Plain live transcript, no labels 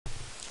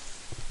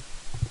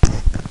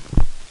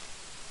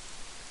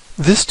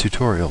This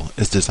tutorial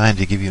is designed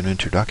to give you an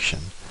introduction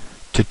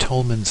to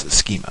Toulmin's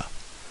schema,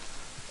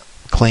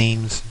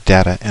 claims,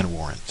 data, and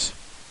warrants.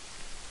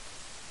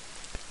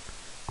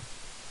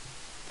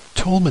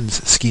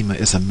 Toulmin's schema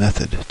is a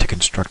method to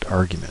construct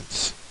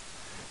arguments.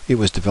 It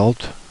was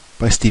developed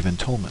by Stephen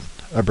Toulmin,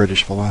 a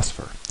British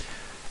philosopher.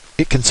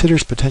 It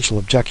considers potential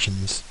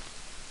objections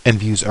and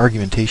views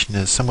argumentation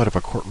as somewhat of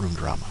a courtroom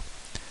drama.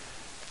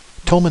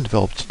 Toulmin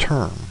developed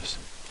terms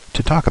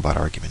to talk about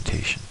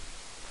argumentation.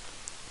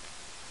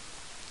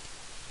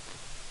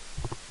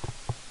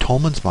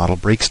 Toulmin's model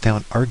breaks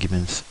down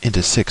arguments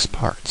into 6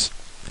 parts.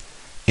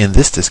 In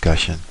this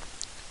discussion,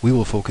 we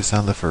will focus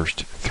on the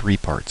first 3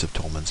 parts of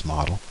Toulmin's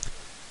model: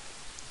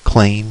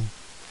 claim,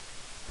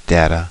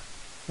 data,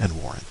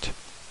 and warrant.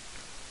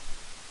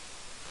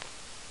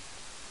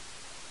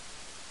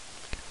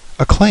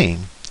 A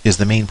claim is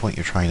the main point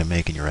you're trying to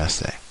make in your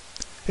essay.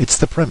 It's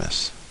the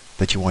premise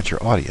that you want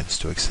your audience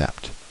to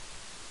accept.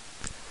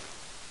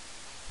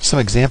 Some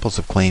examples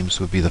of claims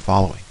would be the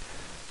following.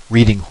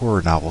 Reading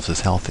horror novels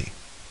is healthy.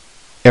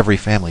 Every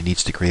family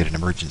needs to create an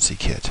emergency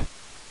kit.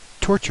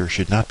 Torture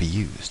should not be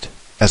used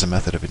as a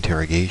method of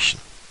interrogation.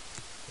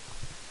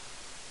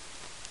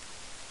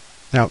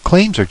 Now,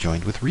 claims are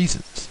joined with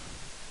reasons,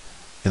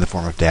 in the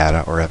form of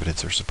data or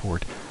evidence or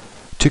support,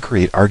 to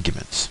create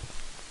arguments.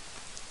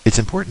 It's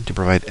important to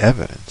provide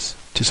evidence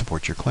to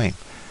support your claim.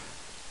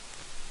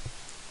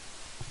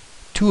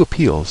 2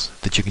 appeals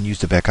that you can use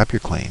to back up your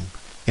claim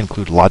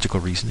include logical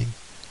reasoning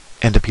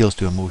and appeals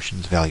to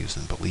emotions, values,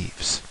 and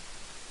beliefs.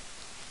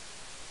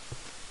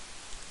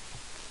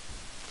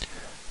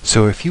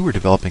 So if you were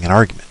developing an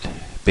argument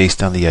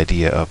based on the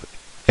idea of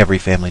every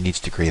family needs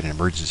to create an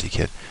emergency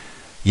kit,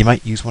 you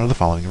might use one of the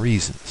following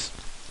reasons.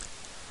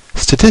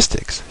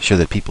 Statistics show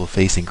that people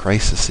facing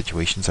crisis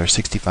situations are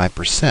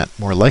 65%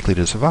 more likely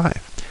to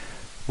survive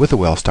with a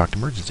well-stocked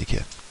emergency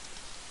kit.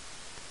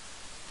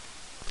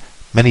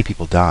 Many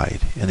people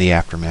died in the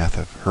aftermath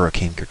of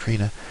Hurricane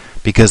Katrina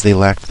because they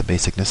lacked the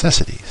basic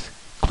necessities: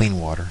 clean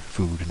water,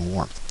 food, and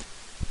warmth.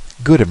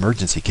 Good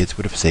emergency kits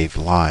would have saved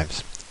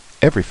lives.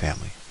 Every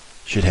family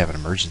should have an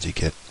emergency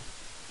kit.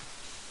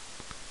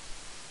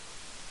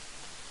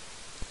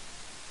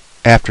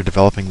 After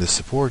developing this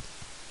support,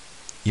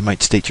 you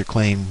might state your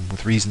claim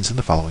with reasons in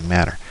the following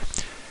manner.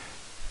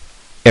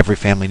 Every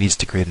family needs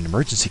to create an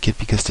emergency kit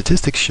because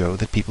statistics show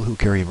that people who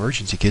carry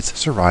emergency kits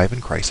survive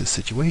in crisis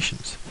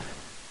situations.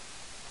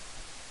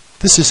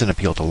 This is an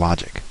appeal to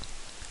logic.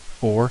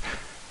 Or,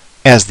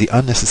 as the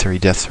unnecessary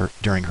deaths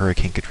during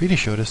Hurricane Katrina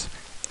showed us,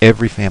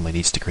 every family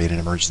needs to create an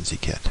emergency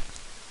kit.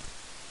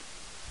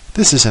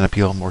 This is an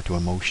appeal more to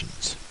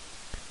emotions.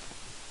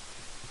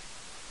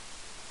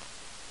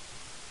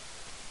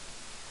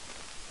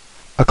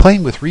 A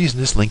claim with reason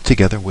is linked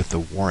together with the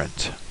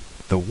warrant.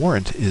 The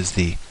warrant is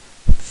the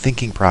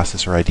thinking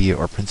process or idea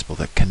or principle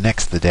that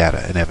connects the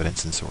data and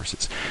evidence and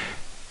sources.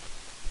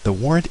 The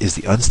warrant is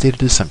the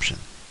unstated assumption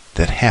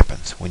that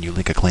happens when you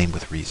link a claim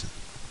with reason.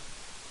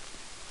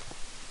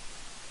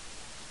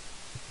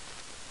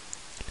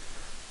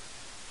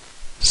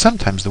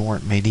 Sometimes the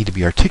warrant may need to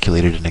be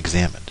articulated and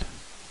examined.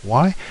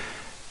 Why?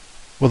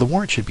 Well, the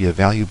warrant should be a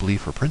value,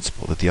 belief, or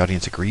principle that the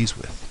audience agrees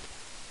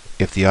with.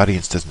 If the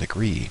audience doesn't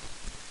agree,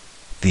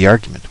 the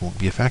argument won't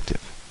be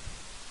effective.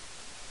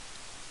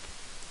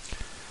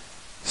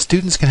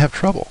 Students can have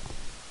trouble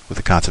with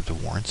the concept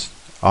of warrants.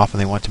 Often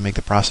they want to make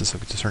the process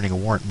of discerning a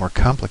warrant more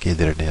complicated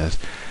than it is.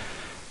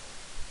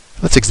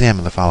 Let's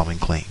examine the following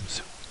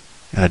claims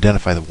and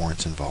identify the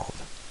warrants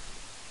involved.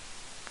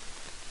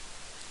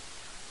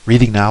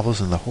 Reading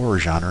novels in the horror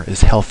genre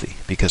is healthy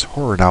because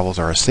horror novels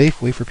are a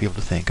safe way for people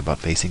to think about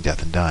facing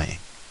death and dying.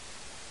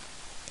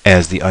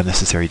 As the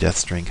unnecessary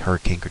deaths during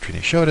Hurricane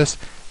Katrina showed us,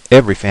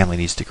 every family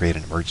needs to create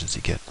an emergency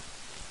kit.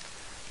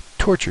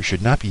 Torture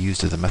should not be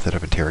used as a method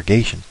of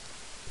interrogation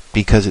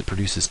because it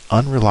produces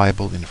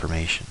unreliable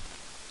information.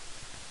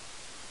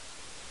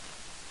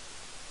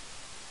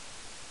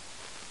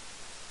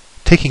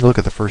 Taking a look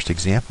at the first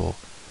example,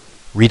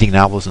 reading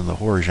novels in the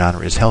horror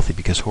genre is healthy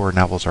because horror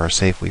novels are a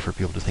safe way for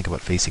people to think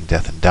about facing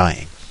death and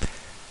dying.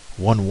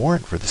 One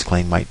warrant for this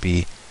claim might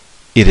be,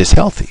 it is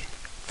healthy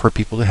for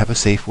people to have a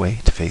safe way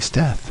to face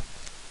death.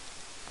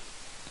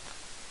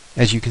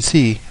 As you can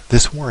see,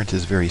 this warrant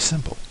is very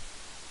simple.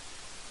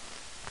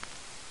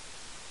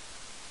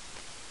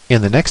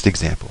 In the next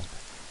example,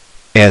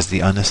 as the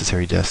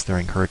unnecessary deaths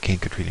during Hurricane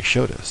Katrina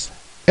showed us,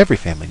 every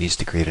family needs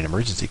to create an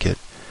emergency kit.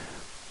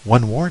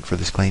 One warrant for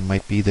this claim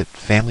might be that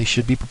families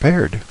should be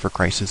prepared for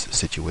crisis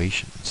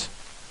situations.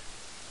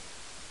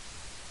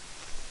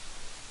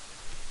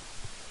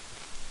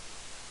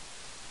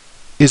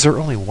 Is there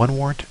only one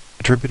warrant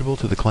attributable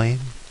to the claim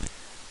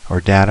or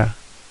data?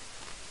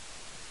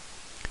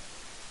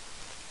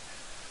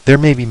 There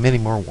may be many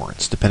more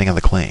warrants depending on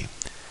the claim.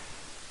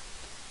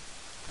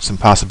 Some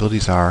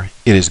possibilities are,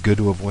 it is good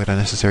to avoid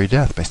unnecessary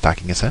death by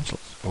stocking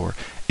essentials, or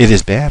it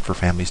is bad for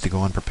families to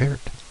go unprepared.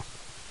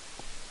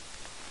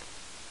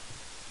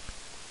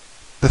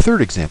 The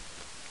third example.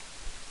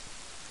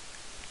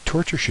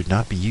 Torture should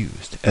not be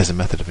used as a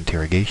method of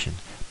interrogation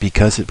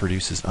because it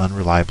produces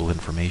unreliable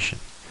information.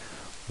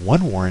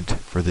 One warrant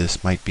for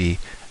this might be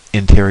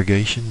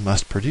interrogation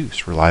must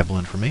produce reliable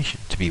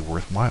information to be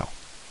worthwhile.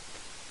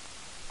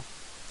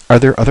 Are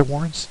there other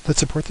warrants that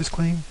support this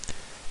claim?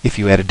 If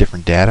you added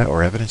different data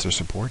or evidence or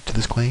support to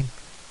this claim,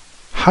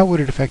 how would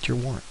it affect your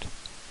warrant?